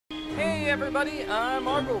everybody, I'm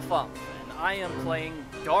Argolfump, and I am playing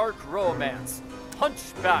Dark Romance,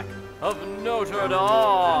 Hunchback of Notre Dame.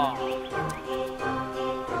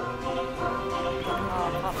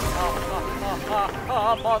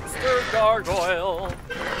 Monster gargoyle.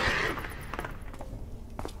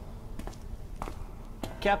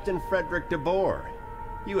 Captain Frederic de Boer,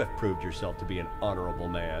 you have proved yourself to be an honorable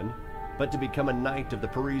man, but to become a knight of the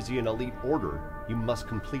Parisian elite order, you must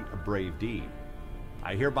complete a brave deed.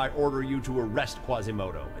 I hereby order you to arrest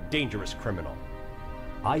Quasimodo, a dangerous criminal.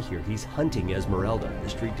 I hear he's hunting Esmerelda, the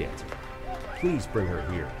street dancer. Please bring her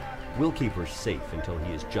here. We'll keep her safe until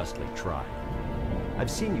he is justly tried. I've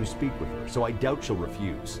seen you speak with her, so I doubt she'll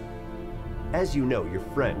refuse. As you know, your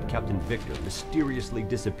friend, Captain Victor, mysteriously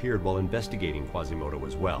disappeared while investigating Quasimodo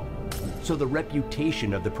as well. So the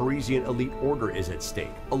reputation of the Parisian elite order is at stake,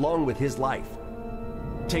 along with his life.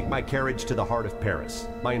 Take my carriage to the heart of Paris.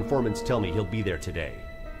 My informants tell me he'll be there today.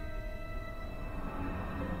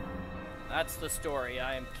 That's the story.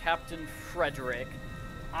 I am Captain Frederic.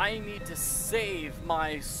 I need to save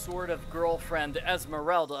my sort of girlfriend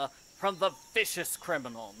Esmerelda from the vicious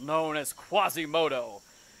criminal known as Quasimodo.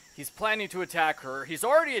 He's planning to attack her. He's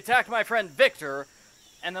already attacked my friend Victor,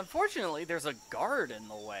 and unfortunately there's a guard in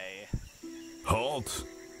the way. Halt!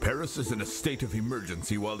 Paris is in a state of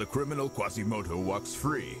emergency while the criminal Quasimodo walks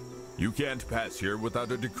free. You can't pass here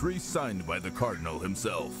without a decree signed by the Cardinal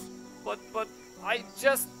himself. But I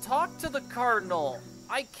just talked to the Cardinal.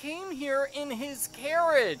 I came here in his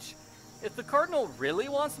carriage. If the Cardinal really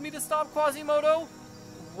wants me to stop Quasimodo,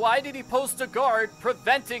 why did he post a guard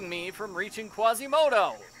preventing me from reaching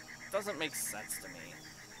Quasimodo? Doesn't make sense to me.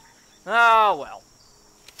 Ah, well.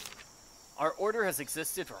 Our order has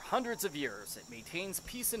existed for hundreds of years. It maintains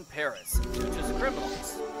peace in Paris, judges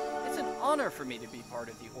criminals. It's an honor for me to be part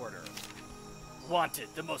of the order. Wanted,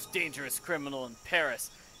 the most dangerous criminal in Paris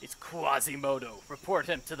is Quasimodo. Report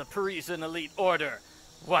him to the Parisian elite order.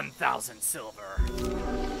 1,000 silver.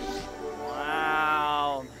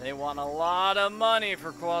 Wow, they want a lot of money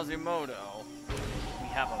for Quasimodo. We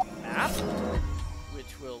have a map,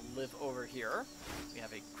 which will live over here. We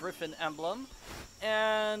have a griffin emblem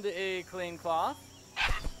and a clean cloth,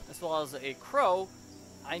 as well as a crow.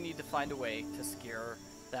 I need to find a way to scare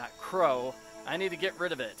that crow. I need to get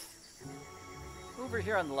rid of it. Over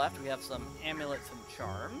here on the left, we have some amulets and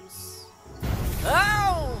charms.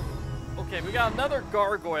 Ow! Okay, we got another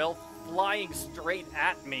gargoyle flying straight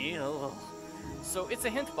at me. Ugh. So it's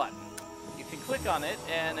a hint button. You can click on it,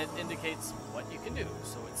 and it indicates what you can do.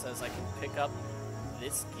 So it says I can pick up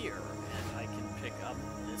this gear, and I can pick up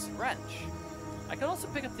this wrench. I can also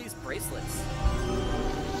pick up these bracelets.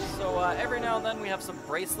 So every now and then we have some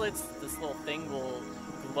bracelets. This little thing will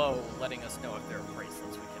glow, letting us know if there are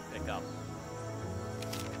bracelets we can pick up.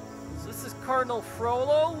 So this is Cardinal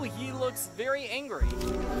Frollo. He looks very angry.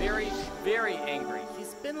 Very, very angry.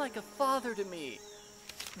 He's been like a father to me.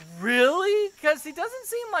 Really? Because he doesn't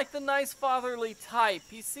seem like the nice fatherly type.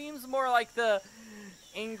 He seems more like the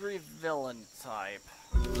angry villain type.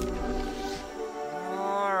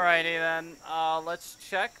 Alrighty then, let's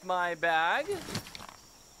check my bag.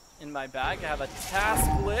 In my bag I have a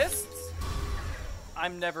task list.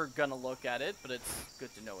 I'm never gonna look at it, but it's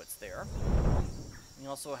good to know it's there. We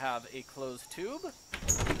also have a closed tube.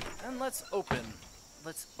 And let's open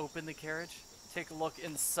the carriage, take a look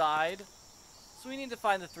inside. So we need to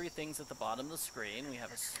find the three things at the bottom of the screen. We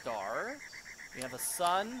have a star, we have a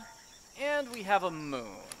sun, and we have a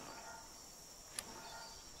moon.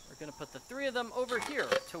 We're going to put the three of them over here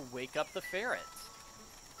to wake up the ferret.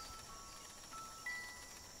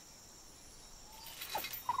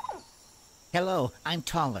 Hello, I'm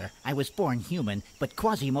taller. I was born human, but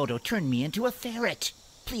Quasimodo turned me into a ferret.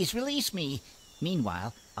 Please release me.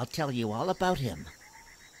 Meanwhile, I'll tell you all about him.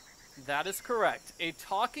 That is correct. A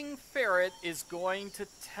talking ferret is going to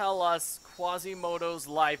tell us Quasimodo's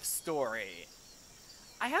life story.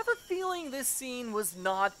 I have a feeling this scene was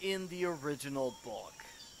not in the original book.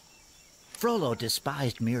 Frollo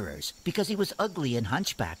despised mirrors because he was ugly and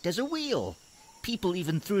hunchbacked as a wheel. People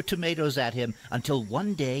even threw tomatoes at him until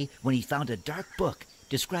one day when he found a dark book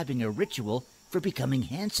describing a ritual for becoming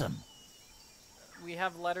handsome. We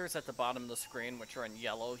have letters at the bottom of the screen which are in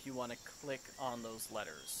yellow. You want to click on those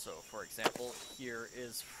letters. So, for example, here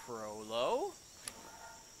is Frollo.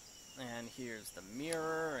 And here's the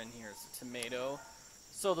mirror, and here's the tomato.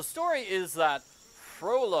 So the story is that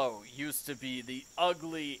Frollo used to be the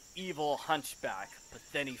ugly, evil hunchback, but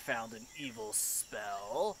then he found an evil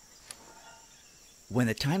spell. When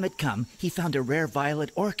the time had come, he found a rare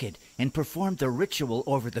violet orchid and performed the ritual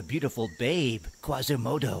over the beautiful babe,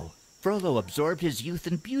 Quasimodo. Frollo absorbed his youth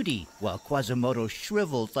and beauty, while Quasimodo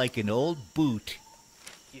shriveled like an old boot.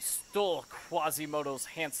 He stole Quasimodo's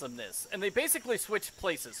handsomeness, and they basically switched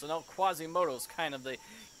places, so now Quasimodo's kind of the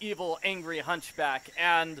evil, angry hunchback,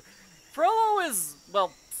 and Frollo is,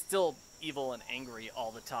 well, still evil and angry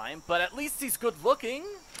all the time, but at least he's good-looking.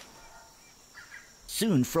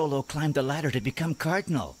 Soon Frollo climbed the ladder to become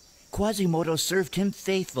cardinal. Quasimodo served him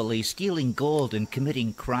faithfully, stealing gold and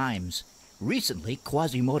committing crimes. Recently,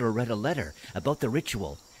 Quasimodo read a letter about the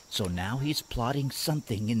ritual, so now he's plotting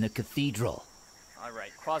something in the cathedral.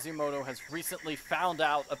 Alright, Quasimodo has recently found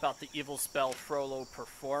out about the evil spell Frollo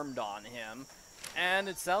performed on him, and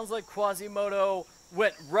it sounds like Quasimodo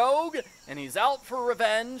went rogue, and he's out for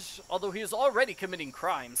revenge, although he is already committing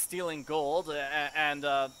crimes, stealing gold, and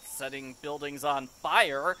setting buildings on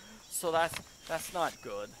fire, so that's not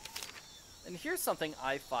good. And here's something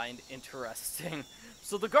I find interesting.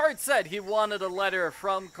 So the guard said he wanted a letter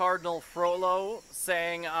from Cardinal Frollo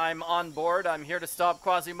saying, "I'm on board, I'm here to stop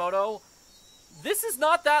Quasimodo." This is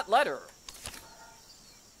not that letter.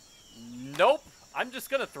 Nope. I'm just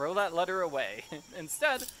gonna throw that letter away.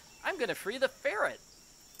 Instead, I'm gonna free the ferret.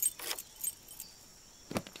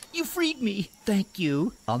 You freed me. Thank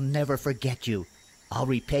you. I'll never forget you. I'll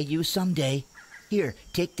repay you someday. Here,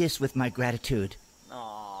 take this with my gratitude.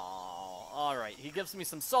 Oh, alright. He gives me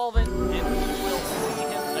some solvent, and we will see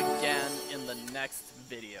him again in the next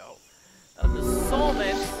video. The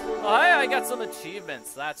solvent... Oh, hey, I got some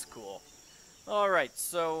achievements. That's cool. Alright,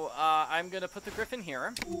 so I'm going to put the griffin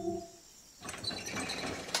here.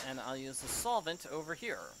 And I'll use the solvent over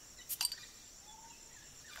here.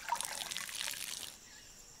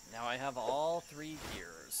 Now I have all 3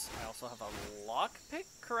 gears. I also have a lockpick,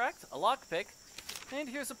 correct? A lockpick. And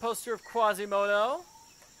here's a poster of Quasimodo.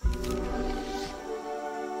 So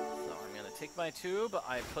I'm going to take my tube.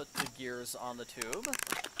 I put the gears on the tube.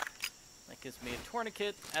 That gives me a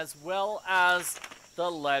tourniquet as well as the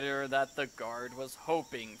letter that the guard was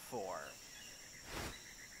hoping for.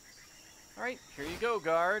 Alright, here you go,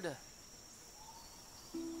 guard.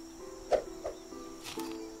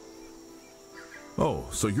 Oh,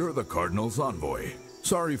 so you're the Cardinal's envoy.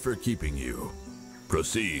 Sorry for keeping you.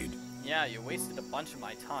 Proceed. Yeah, you wasted a bunch of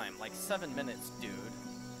my time, like 7 minutes, dude.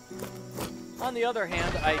 On the other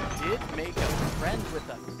hand, I did make a friend with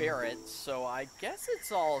a ferret, so I guess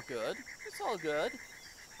it's all good. It's all good.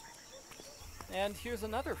 And here's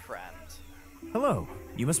another friend. Hello,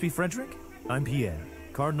 you must be Frederic? I'm Pierre.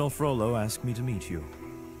 Cardinal Frollo asked me to meet you.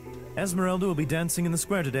 Esmerelda will be dancing in the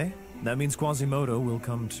square today. That means Quasimodo will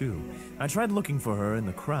come too. I tried looking for her in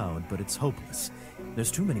the crowd, but it's hopeless. There's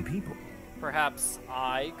too many people. Perhaps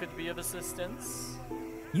I could be of assistance?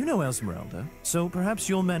 You know Esmerelda, so perhaps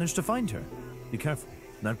you'll manage to find her. Be careful,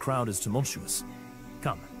 that crowd is tumultuous.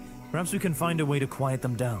 Come, perhaps we can find a way to quiet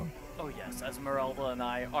them down. Oh yes, Esmeralda and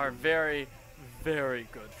I are very, very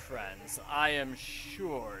good friends. I am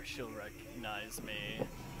sure she'll recognize me.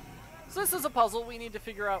 So this is a puzzle. We need to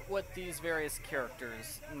figure out what these various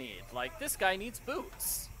characters need. Like, this guy needs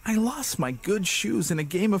boots. I lost my good shoes in a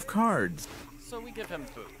game of cards. So we give him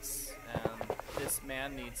boots. And this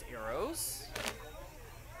man needs arrows.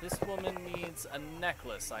 This woman needs a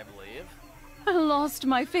necklace, I believe. I lost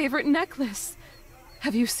my favorite necklace.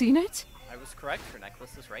 Have you seen it? I was correct. Her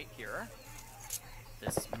necklace is right here.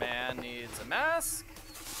 This man needs a mask.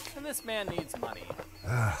 And this man needs money.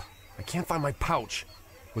 I can't find my pouch.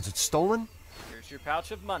 Was it stolen? Here's your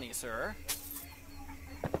pouch of money, sir.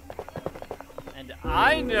 And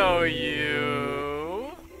I know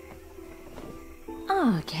you.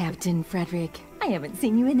 Ah, Captain Frederic. I haven't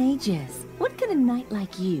seen you in ages. What could a knight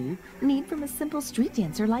like you need from a simple street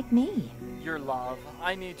dancer like me? Your love.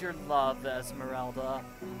 I need your love, Esmeralda.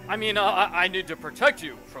 I mean, I need to protect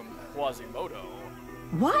you from Quasimodo.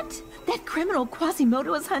 What? That criminal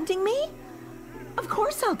Quasimodo is hunting me? Of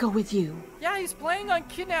course I'll go with you. Yeah, he's planning on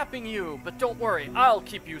kidnapping you, but don't worry, I'll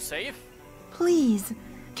keep you safe. Please,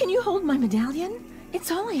 can you hold my medallion?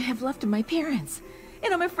 It's all I have left of my parents,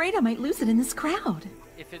 and I'm afraid I might lose it in this crowd.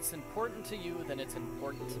 If it's important to you, then it's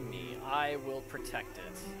important to me. I will protect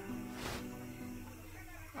it.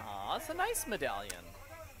 Aw, it's a nice medallion.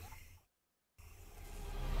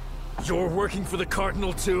 You're working for the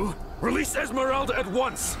Cardinal too? Release Esmeralda at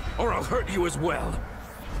once, or I'll hurt you as well.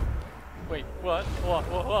 Wait, what?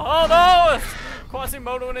 Oh no! It's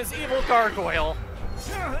Quasimodo and his evil gargoyle.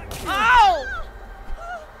 Ow!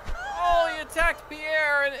 Oh, he attacked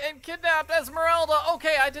Pierre and kidnapped Esmeralda.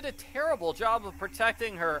 Okay, I did a terrible job of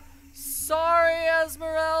protecting her. Sorry,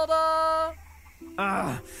 Esmeralda.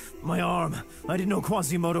 Ah, my arm. I didn't know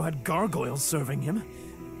Quasimodo had gargoyles serving him.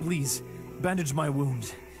 Please, bandage my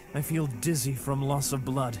wound. I feel dizzy from loss of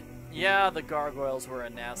blood. Yeah, the gargoyles were a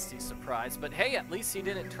nasty surprise, but hey, at least he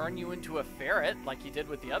didn't turn you into a ferret like he did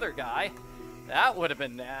with the other guy. That would have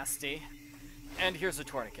been nasty. And here's a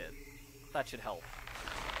tourniquet. That should help.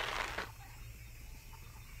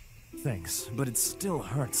 Thanks, but it still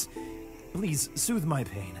hurts. Please, soothe my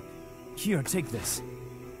pain. Here, take this.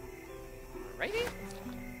 Alrighty.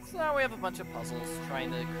 So now we have a bunch of puzzles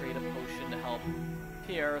trying to create a potion to help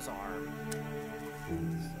Pierre's arm.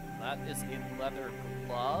 So that is a leather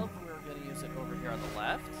glove. We're going to use it over here on the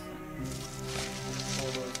left.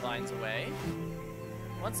 Pull those vines away.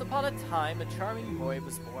 Once upon a time, a charming boy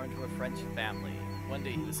was born to a French family. One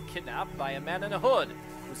day he was kidnapped by a man in a hood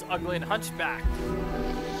who was ugly and hunchbacked.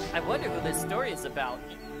 I wonder who this story is about.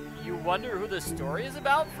 You wonder who this story is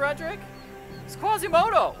about, Frederic? It's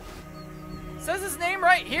Quasimodo! It says his name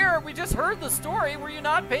right here. We just heard the story. Were you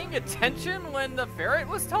not paying attention when the ferret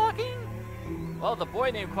was talking? Well, the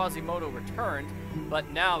boy named Quasimodo returned,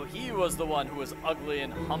 but now he was the one who was ugly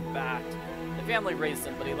and humpbacked. The family raised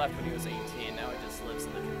him, but he left when he was 18. Now he just lives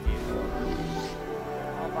in the cathedral,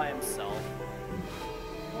 all by himself.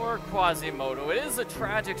 Poor Quasimodo. It is a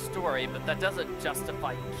tragic story, but that doesn't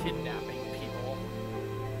justify kidnapping people.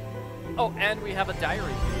 Oh, and we have a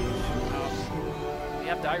diary page. We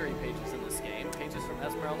have diary pages in this game. Pages from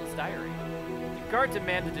Esmeralda's diary. The guard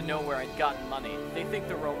demanded to know where I'd gotten money. They think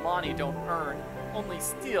the Romani don't earn, only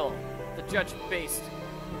steal. They judge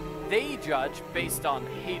based on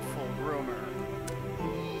hateful rumor.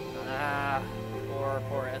 Ah,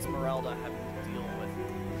 poor Esmeralda having to deal with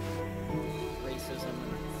racism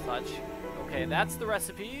and such. Okay, that's the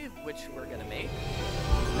recipe, which we're gonna make.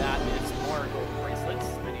 That is more gold bracelets.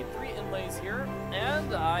 I need 3 inlays here,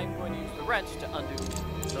 and I'm going to use the wrench to undo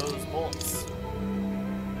those bolts.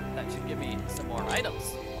 That should give me some more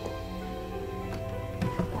items.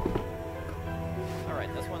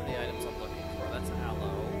 Alright, that's one of the items I'm looking for. That's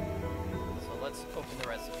aloe. So let's open the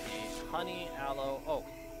recipe. Honey, aloe, oh,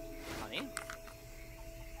 honey.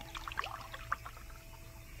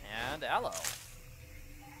 And aloe.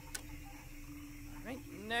 Alright,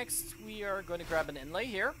 next we are going to grab an inlay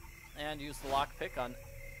here and use the lockpick on,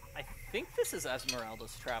 I think this is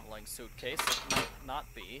Esmeralda's traveling suitcase. It might not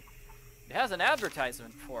be. It has an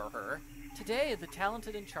advertisement for her. Today, the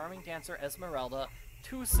talented and charming dancer Esmeralda,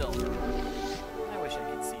 2 silver. I wish I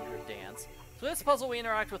could see her dance. So this puzzle, we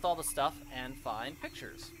interact with all the stuff and find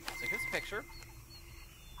pictures. So here's a picture.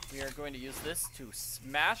 We are going to use this to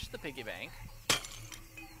smash the piggy bank.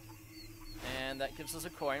 And that gives us a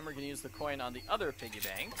coin. We're going to use the coin on the other piggy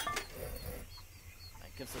bank.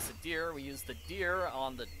 That gives us a deer. We use the deer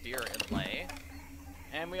on the deer inlay.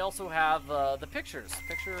 And we also have the pictures.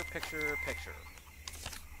 Picture. So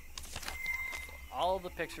all the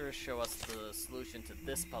pictures show us the solution to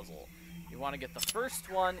this puzzle. You want to get the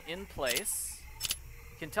first one in place.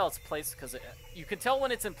 You can tell it's placed because you can tell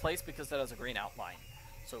when it's in place because it has a green outline.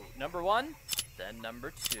 So number 1, then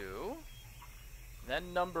number 2,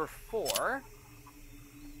 then number 4,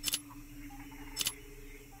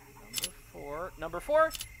 number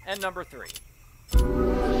 4, and number 3. So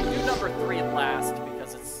you do number 3 last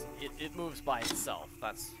because it moves by itself.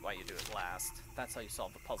 That's why you do it last. That's how you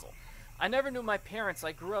solve the puzzle. I never knew my parents.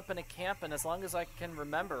 I grew up in a camp, and as long as I can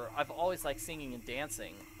remember, I've always liked singing and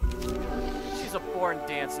dancing. She's a born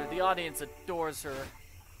dancer. The audience adores her.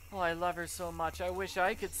 Oh, I love her so much. I wish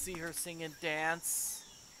I could see her sing and dance.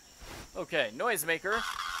 Okay, noisemaker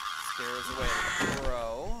scares away the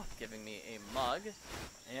crow, giving me a mug,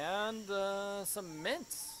 and some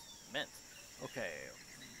mint. Okay,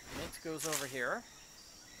 mint goes over here,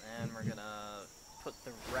 and we're gonna put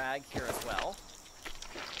the rag here as well.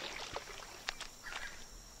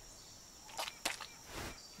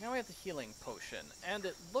 Now we have the healing potion, and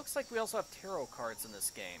it looks like we also have tarot cards in this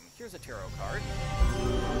game. Here's a tarot card.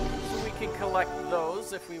 So we can collect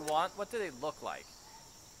those if we want. What do they look like?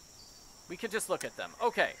 We could just look at them.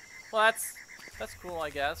 Okay, well that's cool, I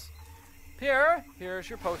guess. Pierre, here's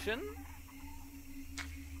your potion.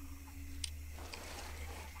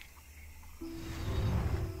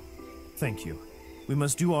 Thank you. We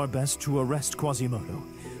must do our best to arrest Quasimodo.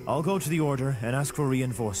 I'll go to the Order and ask for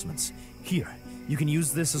reinforcements. Here, you can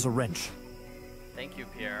use this as a wrench. Thank you,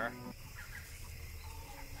 Pierre.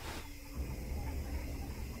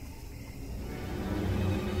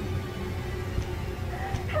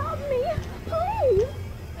 Help me, please!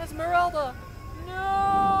 Esmeralda!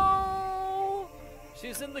 No!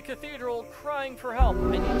 She's in the cathedral crying for help.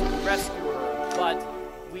 I need to rescue her, but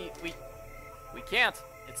we can't.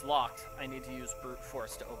 It's locked. I need to use brute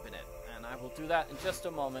force to open it, and I will do that in just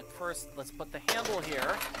a moment. First, let's put the handle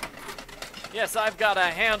here. Yes, I've got a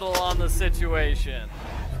handle on the situation.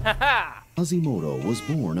 Haha! Quasimodo was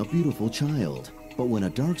born a beautiful child, but when a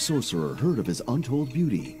dark sorcerer heard of his untold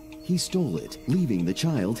beauty, he stole it, leaving the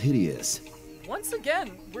child hideous. Once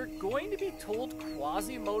again, we're going to be told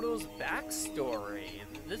Quasimodo's backstory.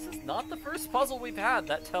 This is not the first puzzle we've had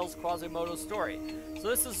that tells Quasimodo's story. So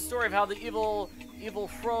this is the story of how the evil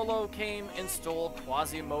Frollo came and stole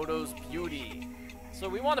Quasimodo's beauty. So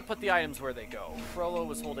we want to put the items where they go. Frollo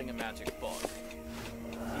was holding a magic book.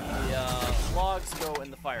 The logs go in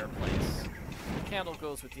the fireplace. The candle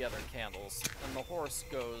goes with the other candles. And the horse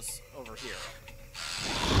goes over here.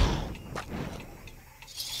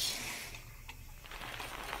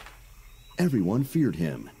 Everyone feared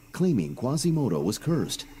him, claiming Quasimodo was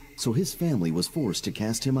cursed, so his family was forced to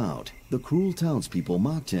cast him out. The cruel townspeople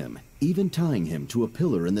mocked him, even tying him to a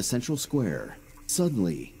pillar in the central square.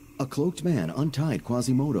 Suddenly, a cloaked man untied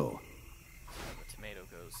Quasimodo. The tomato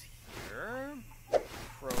goes here.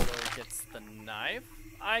 Frollo gets the knife.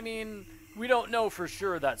 I mean, we don't know for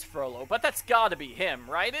sure that's Frollo, but that's gotta be him,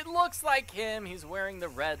 right? It looks like him. He's wearing the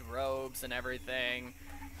red robes and everything.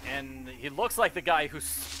 And he looks like the guy who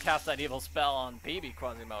cast that evil spell on baby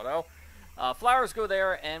Quasimodo. Flowers go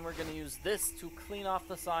there, and we're going to use this to clean off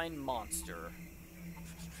the sign monster.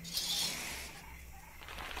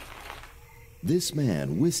 This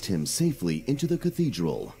man whisked him safely into the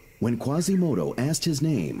cathedral. When Quasimodo asked his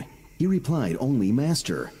name, he replied only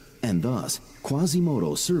Master, and thus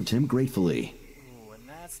Quasimodo served him gratefully. Ooh, and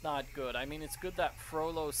that's not good. I mean, it's good that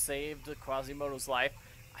Frollo saved Quasimodo's life.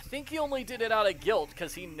 I think he only did it out of guilt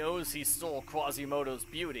because he knows he stole Quasimodo's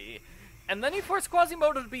beauty. And then he forced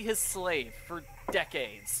Quasimodo to be his slave for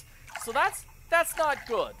decades. So that's not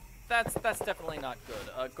good. That's definitely not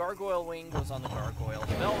good. Gargoyle wing goes on the gargoyle.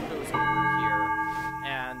 The bell goes over here.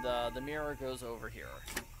 And the mirror goes over here.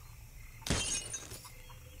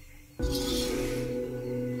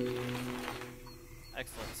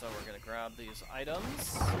 Excellent. So we're going to grab these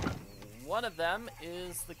items. One of them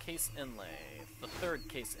is the case inlay, the third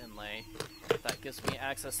case inlay. That gives me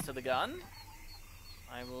access to the gun.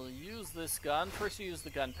 I will use this gun. First you use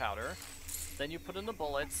the gunpowder, then you put in the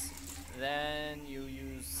bullets, then you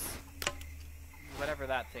use whatever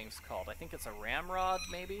that thing's called. I think it's a ramrod,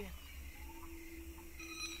 maybe?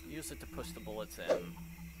 Use it to push the bullets in.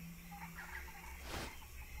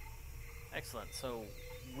 Excellent, so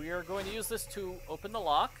we are going to use this to open the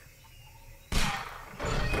lock.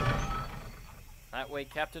 That way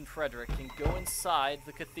Captain Frederic can go inside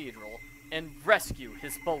the cathedral and rescue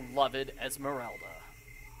his beloved Esmeralda.